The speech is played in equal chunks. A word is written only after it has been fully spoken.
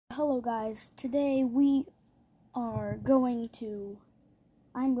Hello guys, today I'm going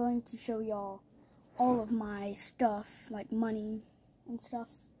to show y'all all of my stuff, like money and stuff,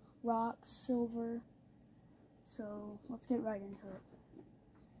 rocks, silver, so let's get right into it.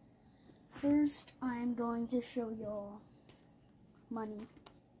 First, I'm going to show y'all money,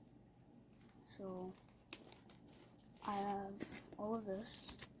 so I have all of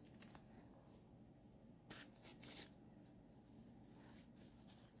this.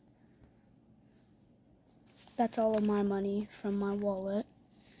 That's all of my money from my wallet.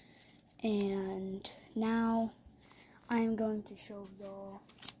 And now I'm going to show y'all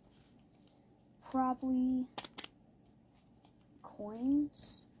probably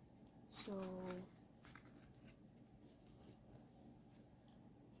coins. So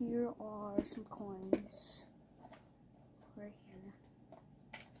here are some coins right here.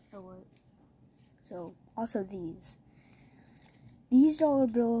 Oh wait. So also These dollar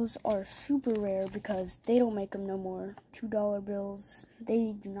bills are super rare because they don't make them no more. $2 bills,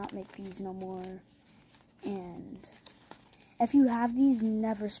 they do not make these no more. And if you have these,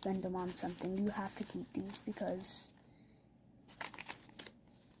 never spend them on something. You have to keep these because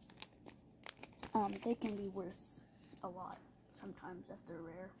they can be worth a lot sometimes if they're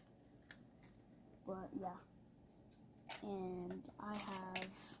rare. But yeah. And I have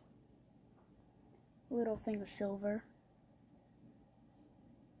a little thing of silver.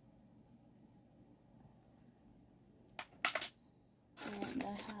 And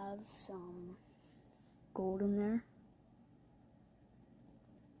I have some gold in there.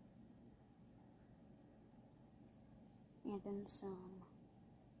 And then some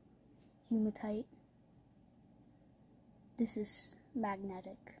hematite. This is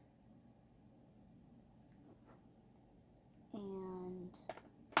magnetic. And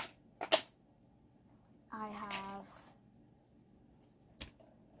I have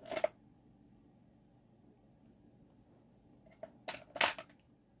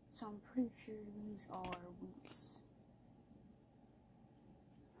so I'm pretty sure these are wheats.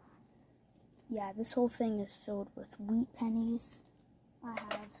 Yeah, this whole thing is filled with wheat pennies. I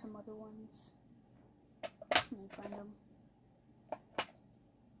have some other ones. Let me find them.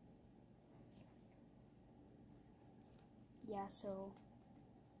 Yeah, so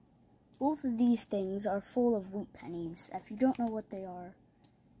both of these things are full of wheat pennies. If you don't know what they are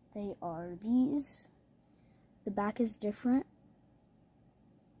these. The back is different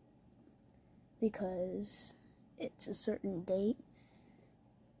because it's a certain date.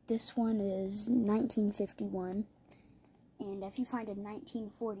 This one is 1951, and if you find a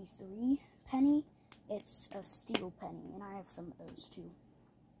 1943 penny, it's a steel penny, and I have some of those too.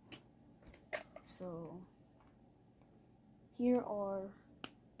 So here are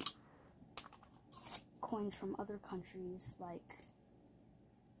coins from other countries, like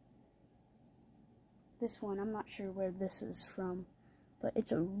this one. I'm not sure where this is from, but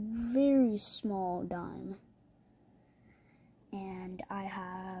it's a very small dime. And I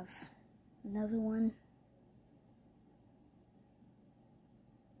have another one.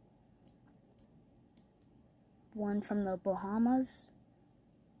 One from the Bahamas.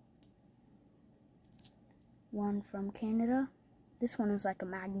 One from Canada. This one is like a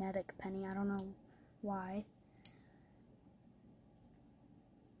magnetic penny. I don't know why.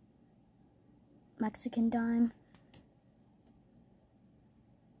 Mexican dime.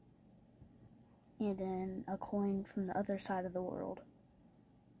 And then a coin from the other side of the world.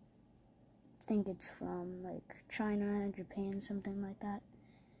 I think it's from like China, Japan, something like that.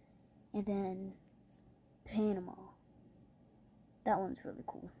 And then Panama. That one's really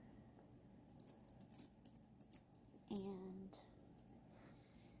cool. And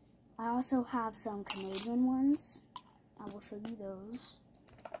I also have some Canadian ones. I will show you those.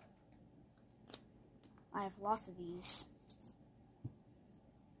 I have lots of these.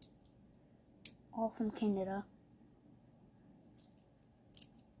 All from Canada.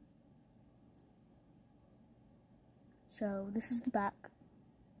 So this is the back.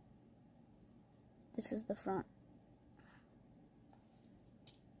 This is the front.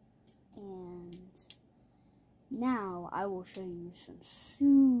 And now I will show you some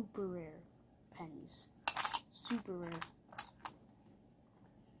super rare pennies. Super rare.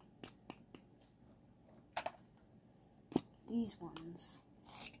 These ones.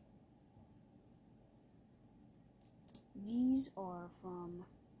 These are from,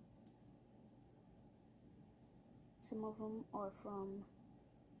 some of them are from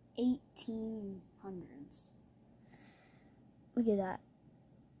 1800s. Look at that.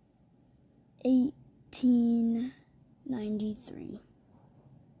 1893.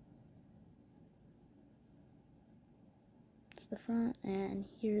 It's the front, and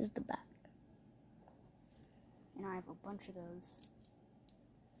here's the back. And I have a bunch of those.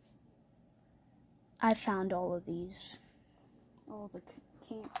 I found all of these. All the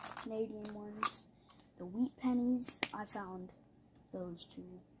Canadian ones. The wheat pennies, I found those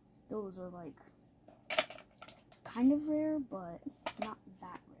too. Those are like kind of rare, but not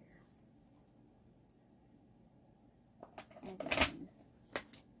that rare. And then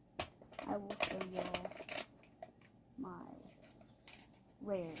I will show y'all my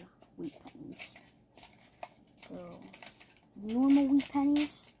rare wheat pennies. So, normal wheat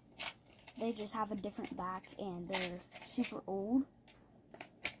pennies, they just have a different back and they're super old.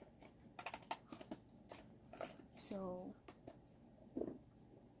 So,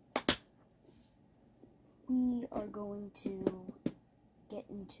 we are going to get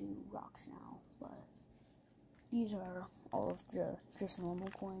into rocks now, but these are all of the just normal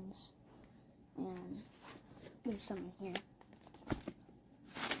coins, and there's some in here.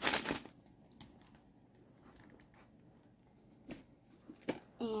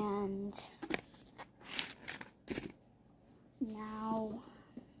 And now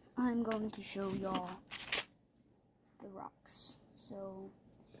I'm going to show y'all the rocks. So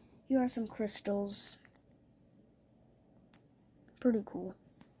here are some crystals. Pretty cool.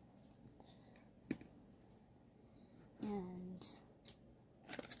 And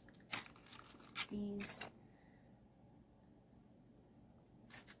these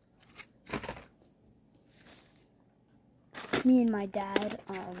me and my dad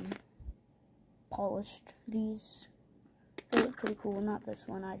polished these. They look pretty cool. Not this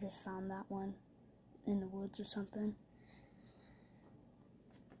one, I just found that one in the woods or something.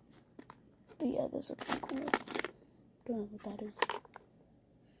 But yeah, those are pretty cool. Don't know what that is.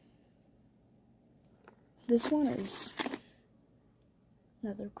 This one is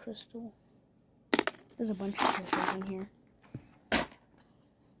another crystal. There's a bunch of crystals in here.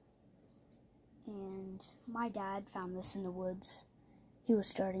 And my dad found this in the woods. He was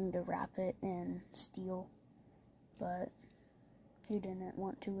starting to wrap it in steel, but he didn't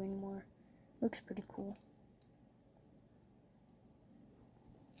want to anymore. Looks pretty cool.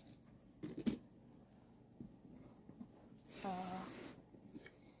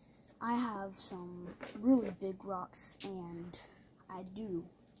 I have some really big rocks, and I do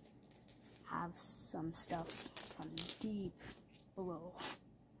have some stuff from deep below.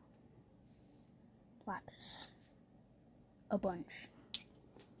 Lapis. A bunch.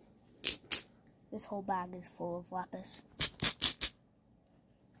 This whole bag is full of lapis.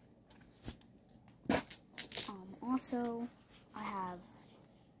 Also, I have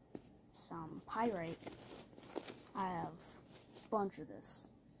some pyrite. I have a bunch of this.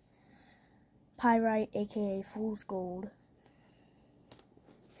 Pyrite, aka fool's gold.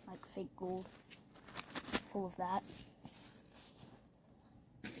 Like fake gold. Full of that.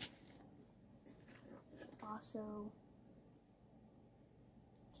 Also,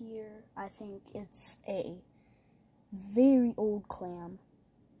 here, I think it's a very old clam.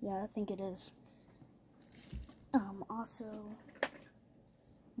 Yeah, I think it is. Also,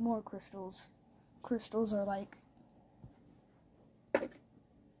 more crystals. Crystals are like,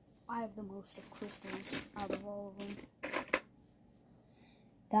 I have the most of crystals out of all of them.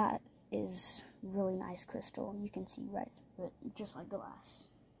 That is really nice crystal. You can see right through it, just like glass.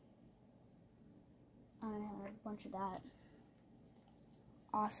 I have a bunch of that.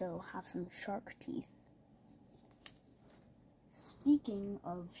 Also have some shark teeth. Speaking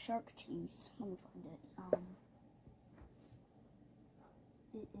of shark teeth, let me find it.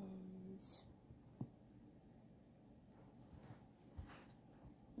 It is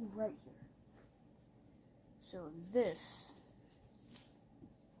right here. So this,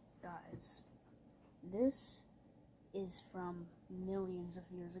 guys, this is from millions of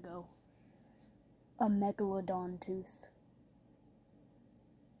years ago. A megalodon tooth.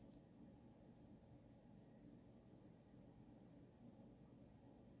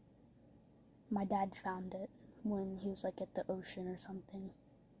 My dad found it when he was like at the ocean or something.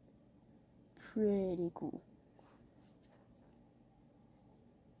 Pretty cool.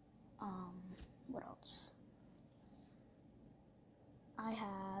 What else? I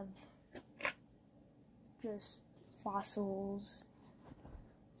have just fossils,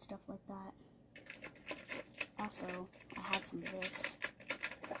 stuff like that. Also, I have some of this.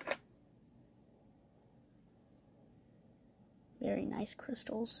 Very nice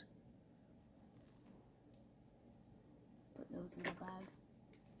crystals. Put those in the bag.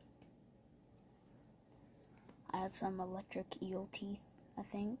 I have some electric eel teeth, I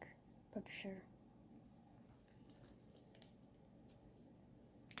think. Pretty sure.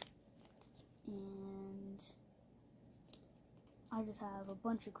 And I just have a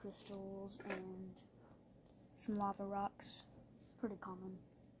bunch of crystals and some lava rocks. Pretty common.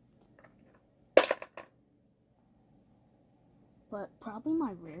 But probably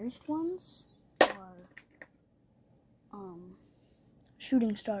my rarest ones are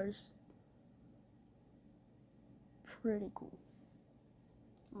shooting stars. Pretty cool.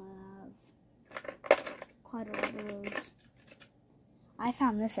 I have quite a lot of those. I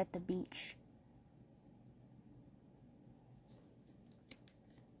found this at the beach.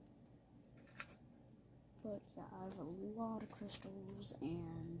 But yeah, I have a lot of crystals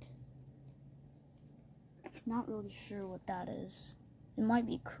and not really sure what that is. It might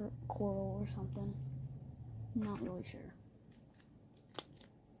be coral or something. Not really sure.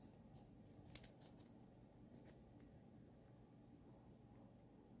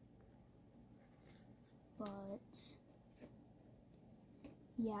 But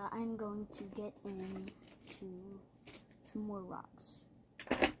yeah, I'm going to get into some more rocks.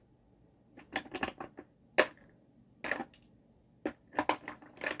 Put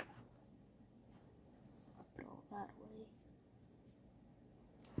all that away.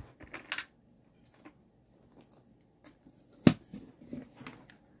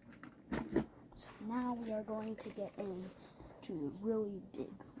 So now we are going to get into really big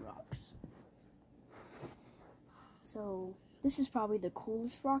rocks. So this is probably the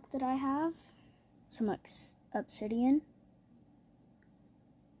coolest rock that I have. Some obsidian.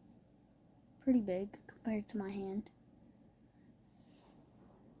 Pretty big compared to my hand.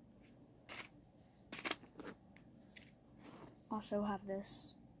 Also have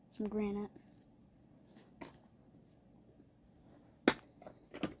this, some granite.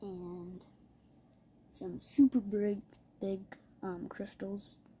 And some super big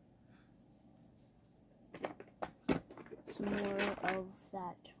crystals. Some more of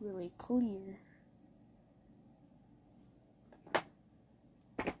that really clear.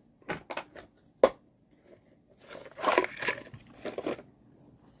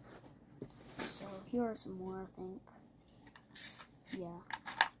 So here are some more, I think. Yeah.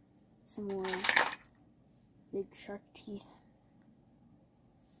 Some more big shark teeth.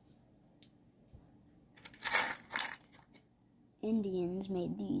 Indians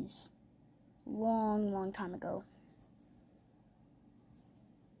made these long time ago.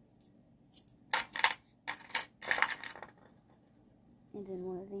 And then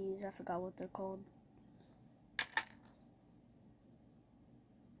one of these, I forgot what they're called.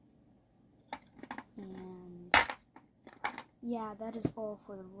 And yeah, that is all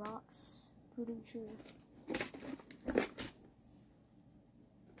for the rocks, pretty sure.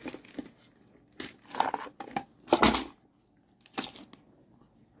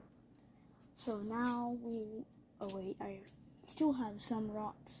 So now oh wait, I still have some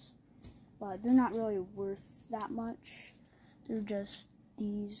rocks, but they're not really worth that much. They're just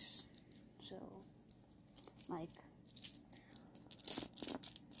these, so like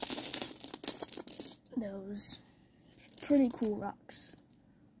those pretty cool rocks,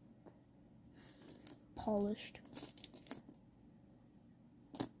 polished,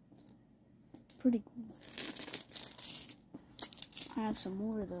 pretty cool. I have some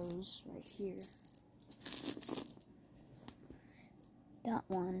more of those right here. That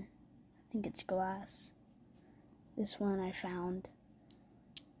one, I think it's glass. This one I found.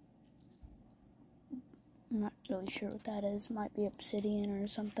 I'm not really sure what that is. Might be obsidian or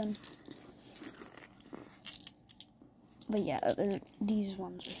something. But yeah, these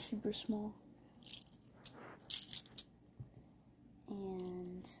ones are super small.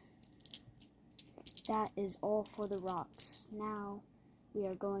 And that is all for the rocks. Now we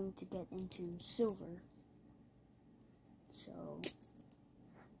are going to get into silver. So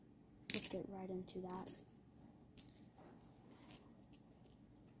let's get right into that.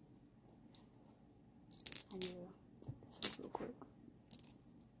 I need to get this real quick.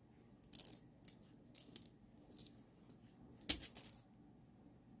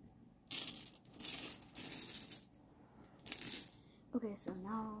 Okay, so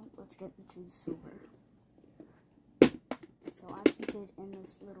now let's get into silver. So I keep it in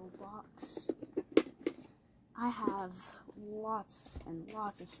this little box. I have lots and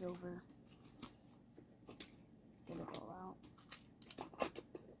lots of silver. Get it all out.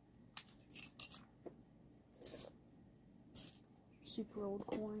 Super old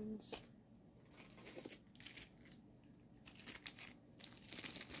coins.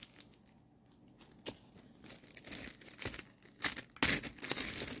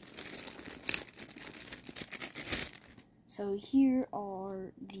 So here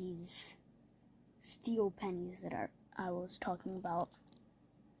are these steel pennies that I was talking about.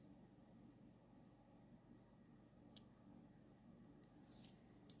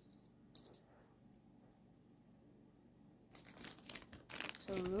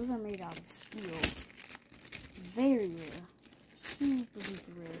 So those are made out of steel. Very rare. Super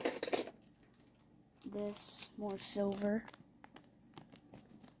duper rare. This, more silver.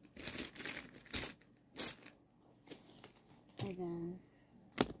 And then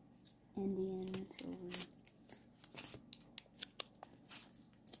Indian silver.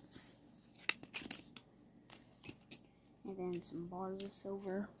 And then some bars of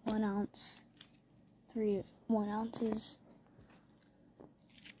silver, 1 ounce, 3 1 ounces,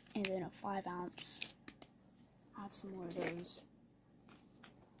 and then a 5 ounce. I have some more of those.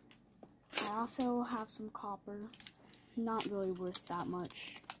 I also have some copper, not really worth that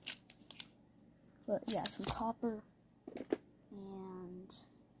much, but yeah, some copper. And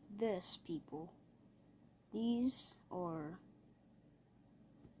this, people, these are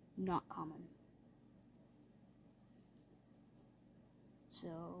not common.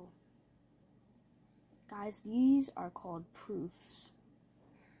 So, guys, these are called proofs.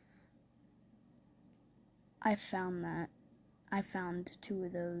 I found 2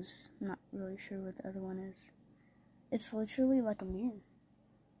 of those. I'm not really sure what the other one is. It's literally like a mirror.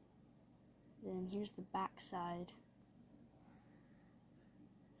 Then here's the back side.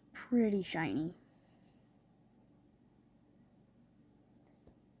 Pretty shiny.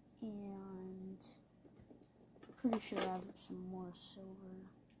 And pretty sure I have some more silver.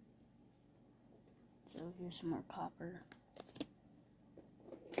 So here's some more copper.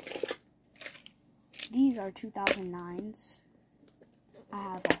 These are 2009s. I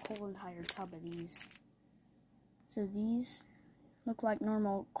have a whole entire tub of these. So these look like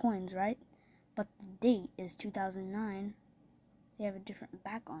normal coins, right? But the date is 2009. They have a different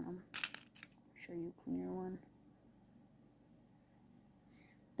back on them. I'll show you a cleaner one.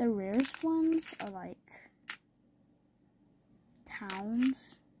 The rarest ones are like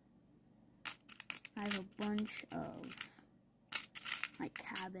towns. I have a bunch of like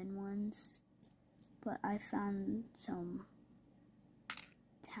cabin ones, but I found some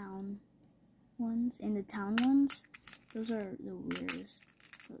town ones, and the town ones, those are the rarest.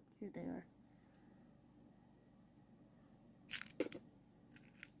 Look, here they are.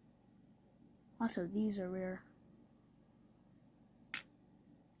 Also, these are rare.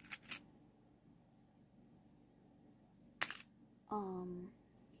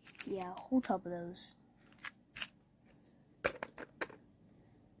 Yeah, a whole tub of those.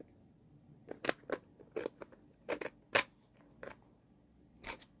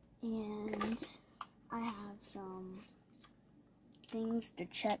 And I have some things to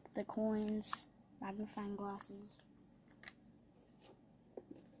check the coins, magnifying glasses,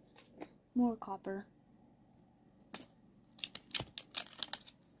 more copper.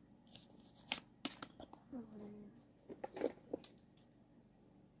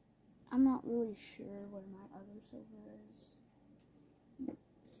 I'm not really sure where my other silver is.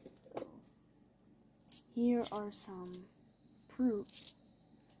 Here are some proofs.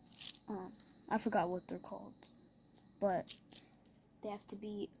 I forgot what they're called, but they have to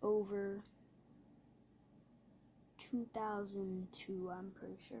be over 2002, I'm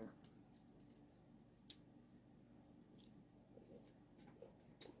pretty sure.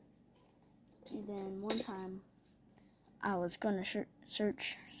 And then one time, I was gonna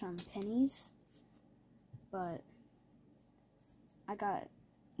search some pennies, but I got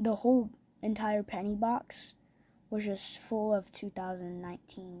the whole entire penny box was just full of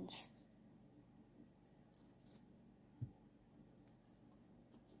 2019s.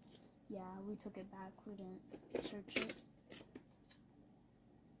 Yeah, we took it back. We didn't search it.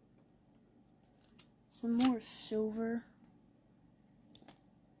 Some more silver.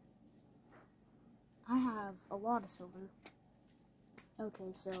 I have a lot of silver.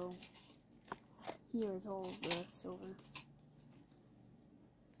 Okay, so here's all of the silver.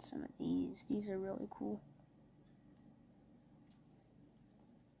 Some of these are really cool.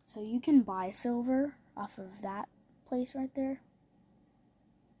 So you can buy silver off of that place right there.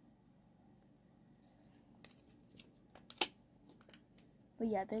 But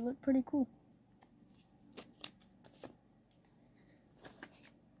yeah, they look pretty cool.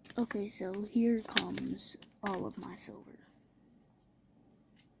 Okay, so here comes all of my silver.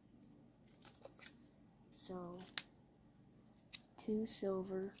 So, 2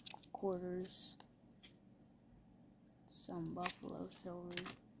 silver quarters, some buffalo silver.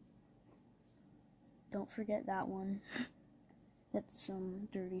 Don't forget that one. That's some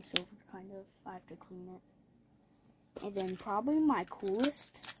dirty silver, kind of. I have to clean it. And then probably my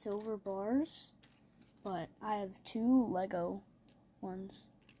coolest silver bars, but I have 2 Lego ones.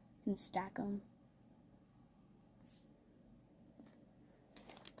 You can stack them.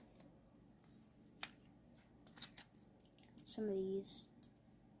 Some of these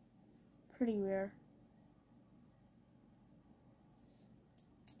pretty rare.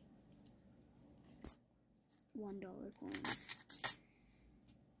 $1 coins.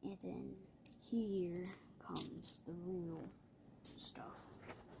 And then here comes the real stuff.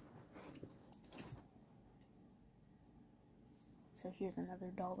 So here's another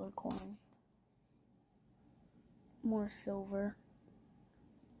dollar coin. More silver.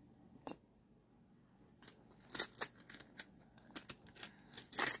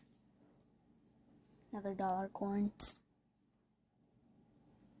 Another dollar coin.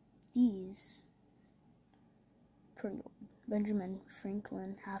 These pretty old. Benjamin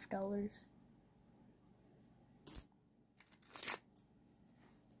Franklin $50.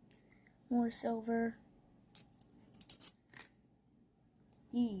 More silver.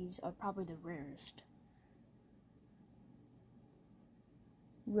 These are probably the rarest.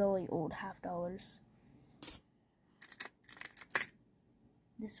 Really old $50.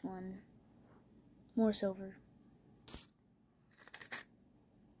 This one. More silver.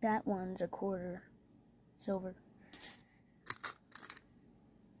 That one's a quarter. Silver.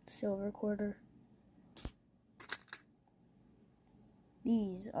 Silver quarter.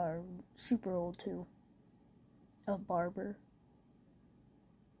 These are super old too. A barber.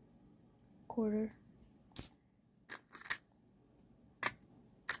 Quarter.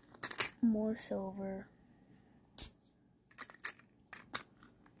 More silver.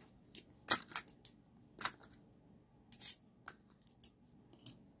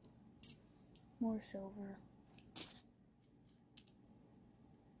 More silver.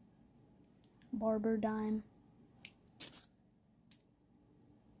 Barber dime.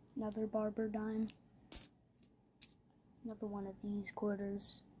 Another barber dime. Another one of these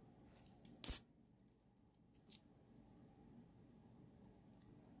quarters.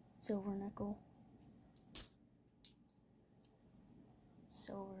 Silver nickel.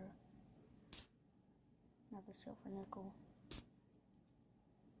 Silver. Another silver nickel.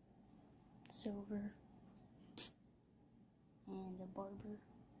 Silver. And a barber.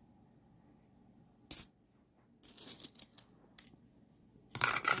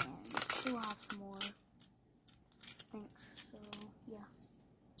 And still have some more. Thanks. So yeah.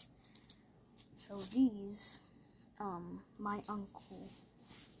 So these, my uncle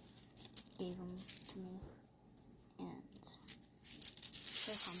gave them to me, and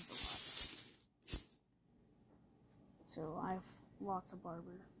here comes a lot. So I have lots of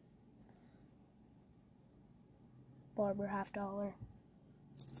barber $50.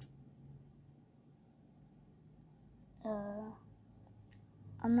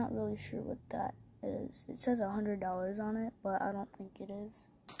 I'm not really sure what that is. It says $100 on it, but I don't think it is.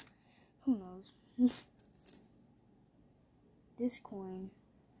 Who knows? This coin,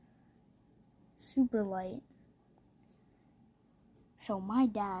 super light. So my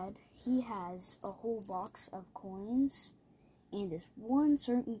dad, he has a whole box of coins, and this one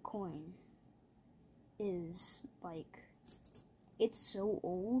certain coin is like, it's so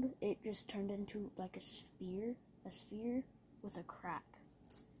old, it just turned into like a sphere with a crack.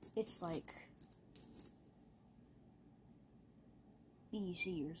 It's like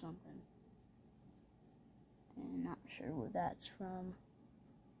BC or something. I'm not sure where that's from.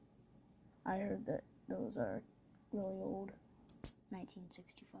 I heard that those are really old.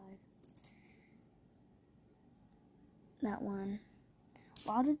 1965. That one. A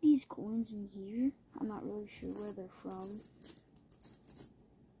lot of these coins in here, I'm not really sure where they're from.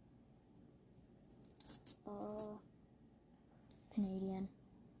 Canadian.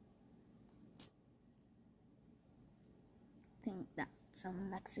 I think that's some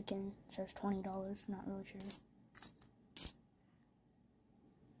Mexican. It says $20, not really sure.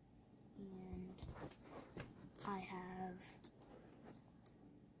 And I have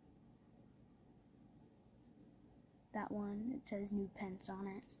that one. It says new pence on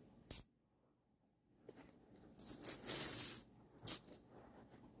it.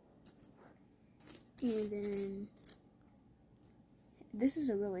 And then this is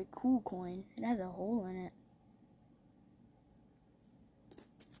a really cool coin. It has a hole in it.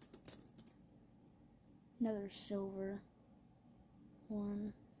 Another silver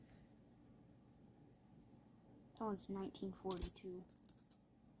one. That one's 1942.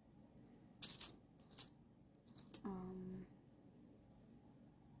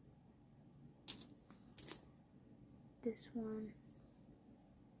 This one.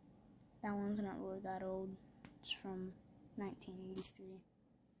 That one's not really that old. It's from 1983.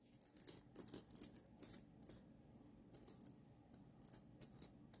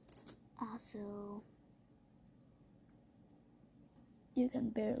 Also, you can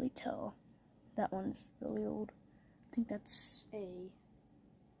barely tell that one's really old. I think that's a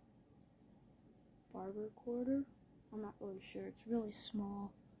barber quarter. I'm not really sure. It's really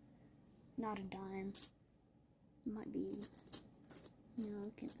small. Not a dime. It might be, no,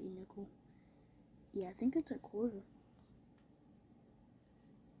 it can't be nickel. Yeah, I think it's a quarter.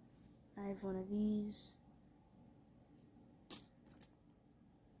 I have one of these.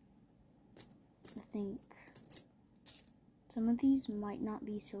 I think some of these might not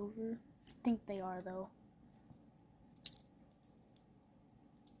be silver. I think they are though.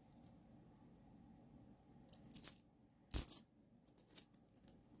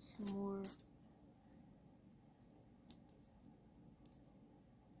 Some more.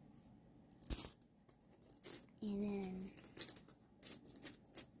 And then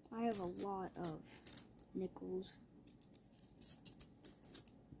I have a lot of nickels.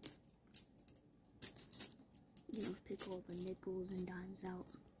 You know, pick all the nickels and dimes out.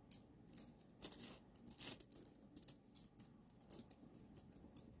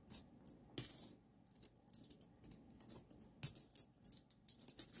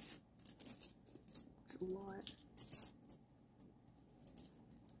 It's a lot.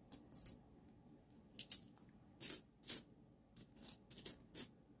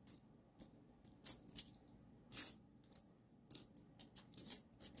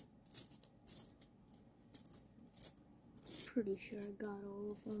 Pretty sure I got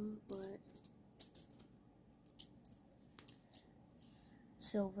all of them, but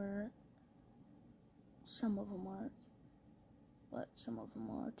silver, some of them aren't, but some of them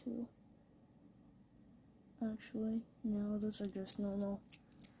are too. Actually, no, those are just normal.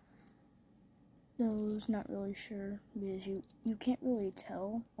 Those, not really sure, because you can't really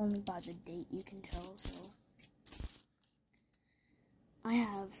tell, only by the date you can tell, so. I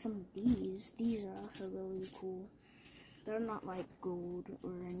have some of these. These are also really cool. They're not like gold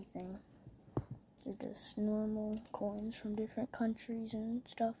or anything. They're just normal coins from different countries and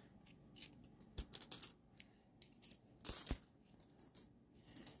stuff.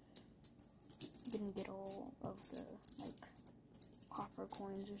 Didn't get all of the like copper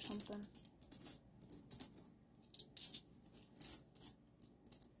coins or something.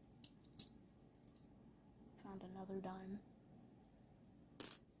 Found another dime.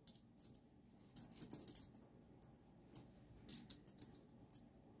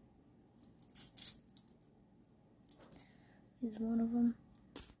 Here's one of them.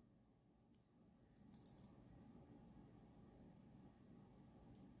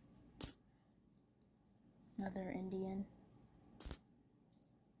 Another Indian.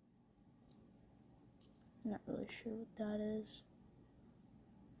 Not really sure what that is.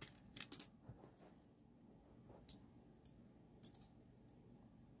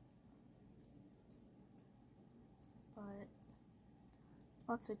 But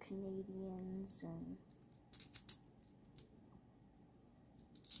lots of Canadians and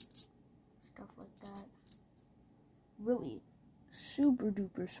stuff like that. Really super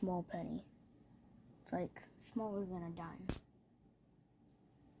duper small penny. It's like smaller than a dime.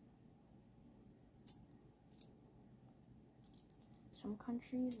 Some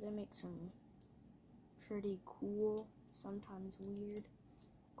countries, they make some pretty cool, sometimes weird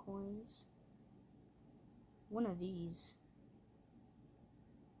coins. One of these,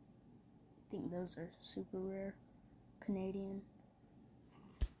 I think those are super rare, Canadian.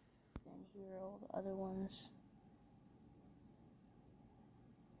 Then here are all the other ones.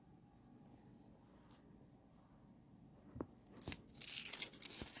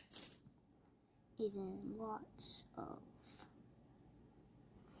 Even lots of.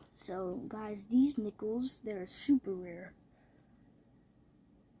 So guys, these nickels, they're super rare.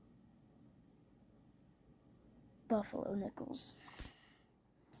 Buffalo nickels.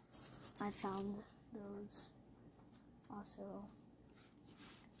 I found those. Also,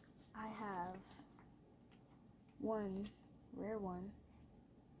 I have one rare one.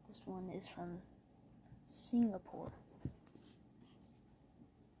 This one is from Singapore.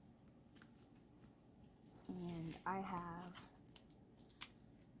 And I have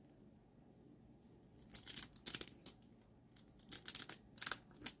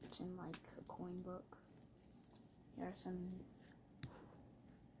it's in like a coin book. There are some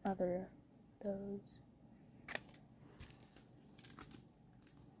other those.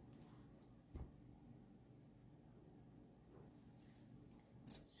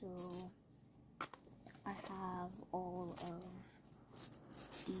 So I have all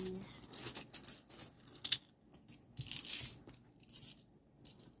of these.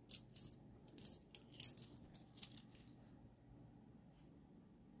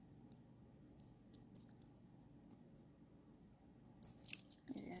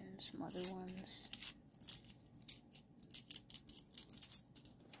 And some other ones.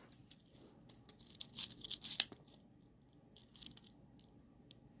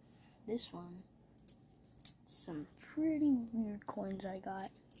 this one, some pretty weird coins I got.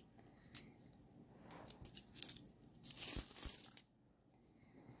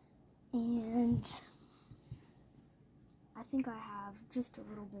 And I think I have just a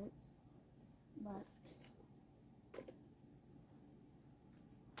little bit left.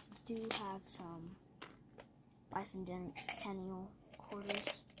 I do have some bicentennial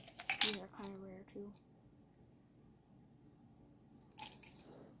quarters. These are kind of rare too.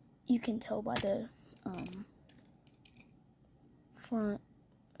 You can tell by the front,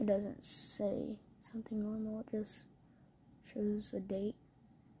 it doesn't say something normal, it just shows a date,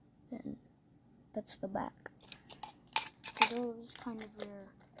 and that's the back. So those kind of rare.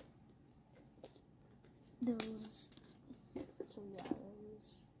 Those, so yeah,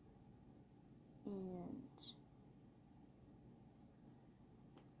 those, and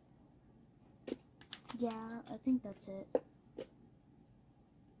yeah, I think that's it.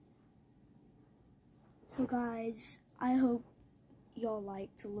 So guys, I hope y'all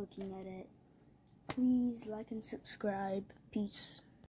liked looking at it. Please like and subscribe. Peace.